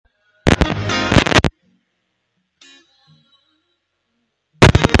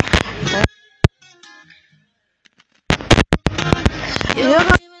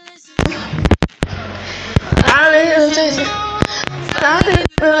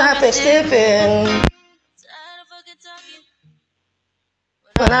they slipping.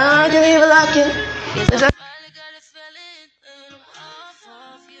 When I can leave it locking.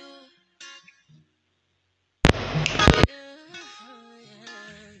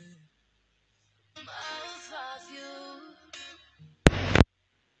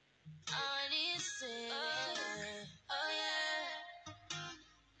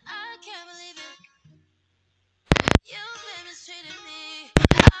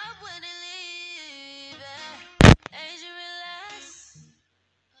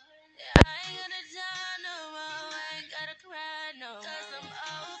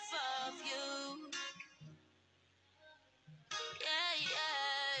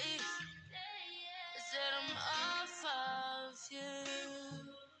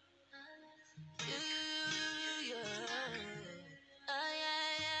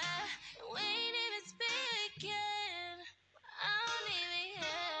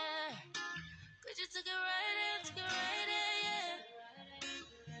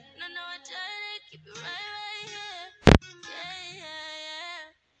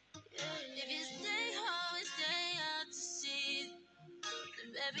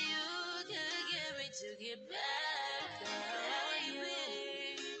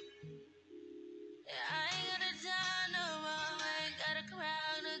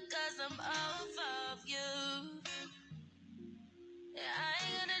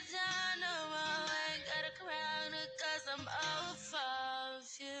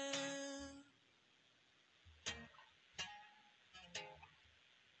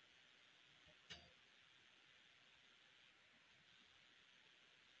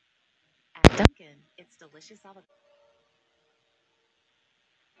 At Dunkin', it's delicious avocado.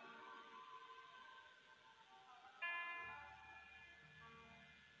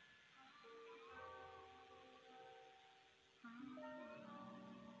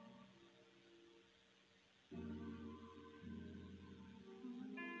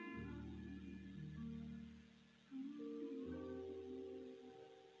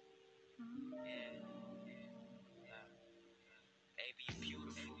 Baby, you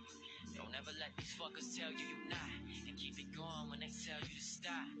beautiful. Don't ever let these fuckers tell you you're not. And keep it going when they tell you to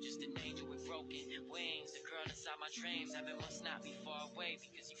stop. Just an angel with broken wings. The girl inside my dreams. Heaven must not be far away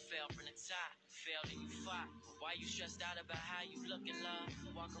because you fell from the top. Failed and you fought. Why you stressed out about how you looking, love?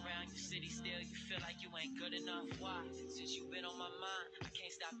 Walk around your city still, you feel like you ain't good enough. Why? Since you've been on my mind, I can't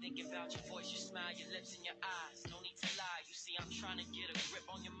stop thinking about your voice, your smile, your lips and your eyes. No need to lie, you see I'm trying to get a grip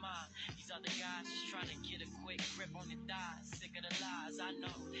on your mind. These other guys just trying to get a quick grip on your thighs. Sick of the lies, I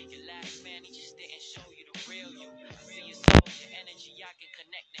know. Your last man, he just didn't show you the real you. See your soul, your energy, I can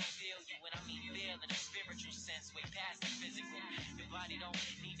connect and feel you. When I mean feel in a spiritual sense, way past the physical. Your body don't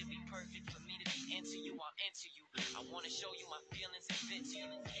need to be perfect for me to be into you, I'm into you. I wanna show you my feelings and fit to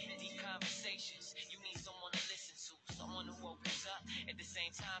you. Deep conversations, you need someone to listen to. Someone who opens up, at the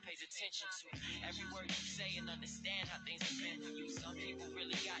same time pays attention to every word you say and understand how things have been for you. Some people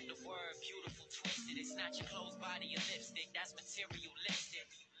really got the word beautiful twisted. It's not your clothes, body, or lipstick, that's materialistic.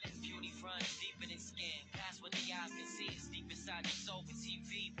 Beauty runs deeper than skin, past what the eyes can see. It's deep inside your soul, but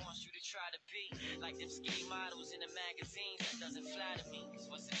TV wants you to try to be like them skinny models in the magazines. That doesn't flatter me, cause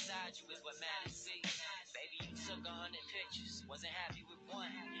what's inside you is what matters. See, baby, you took 100 pictures, wasn't happy with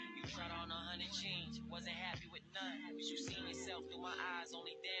one. You tried on 100 jeans, wasn't happy with none. Cause you seen yourself through my eyes,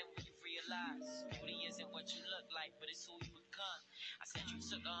 only then will you realize beauty isn't what you look like, but it's who you become. I said you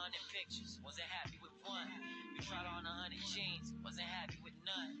took 100 pictures, wasn't happy with one. You tried on 100 jeans, wasn't happy with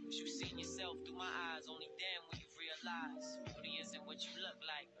none. Cause you seen yourself through my eyes, only then will you realize beauty isn't what you look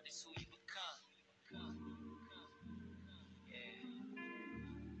like, but it's who you become. Yeah.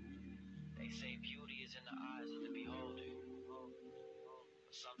 They say beauty is in the eyes of the beholder.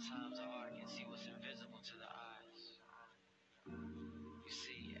 But sometimes the heart can see what's invisible to the eyes. You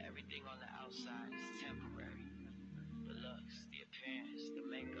see, everything on the outside is temporary. The looks, the appearance, the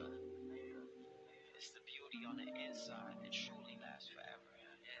makeup. It's the beauty on the inside that truly lasts forever.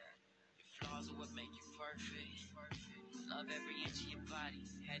 Yeah. Your flaws are what make you perfect. Love every inch of your body,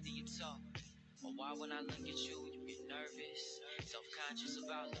 head to your toe. But why when I look at you, you get nervous? Self-conscious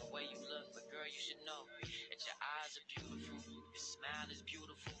about the way you look, but girl, you should know that your eyes are beautiful, your smile is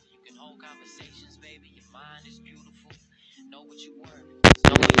beautiful. You can hold conversations, baby, your mind is beautiful. Know what you worth,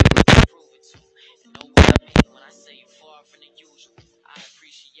 know what you can prove it to. And know what I mean when I say you're far from the usual. I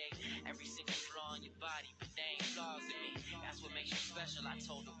appreciate every single flaw in your body, but they ain't flaws to me. That's what makes you special, I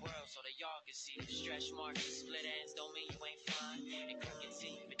told the world, so that y'all can see. The stretch marks and split ends don't mean you ain't fine. And crooked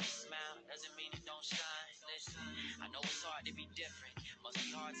teeth, but you smile doesn't mean it don't shine. Listen, I know it's hard to be different. Must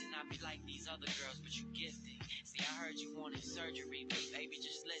be hard to not be like these other girls, but you gifted. See, I heard you wanted surgery, but baby,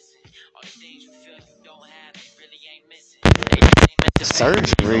 just listen. All the things you feel you don't have, they really ain't missing. They just ain't meant to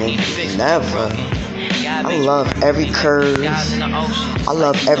Surgery? Never. I love every curve. I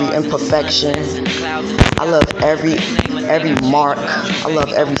love every imperfection. I love every mark. I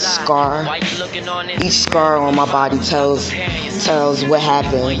love every scar. Each scar on my body tells what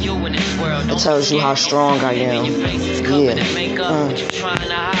happened. It tells you how strong I am. Yeah.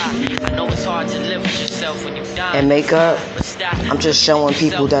 And makeup, I'm just showing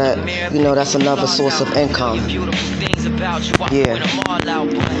people that, that's another source of income. Yeah.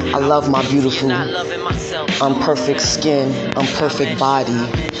 I love my beautiful, perfect skin, perfect body,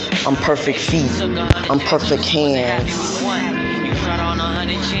 perfect feet, perfect hands.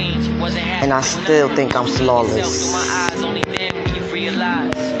 And I still think I'm flawless.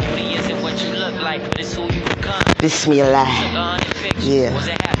 Bismillah. Yeah.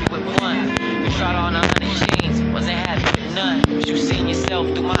 You seen yourself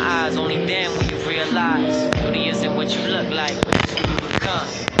through my eyes, only then when you realize beauty isn't what you look like, but it's who you become.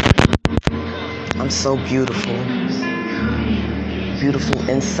 I'm so beautiful. Beautiful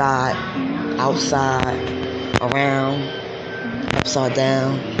inside, outside, around, upside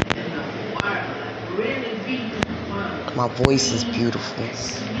down. My voice is beautiful.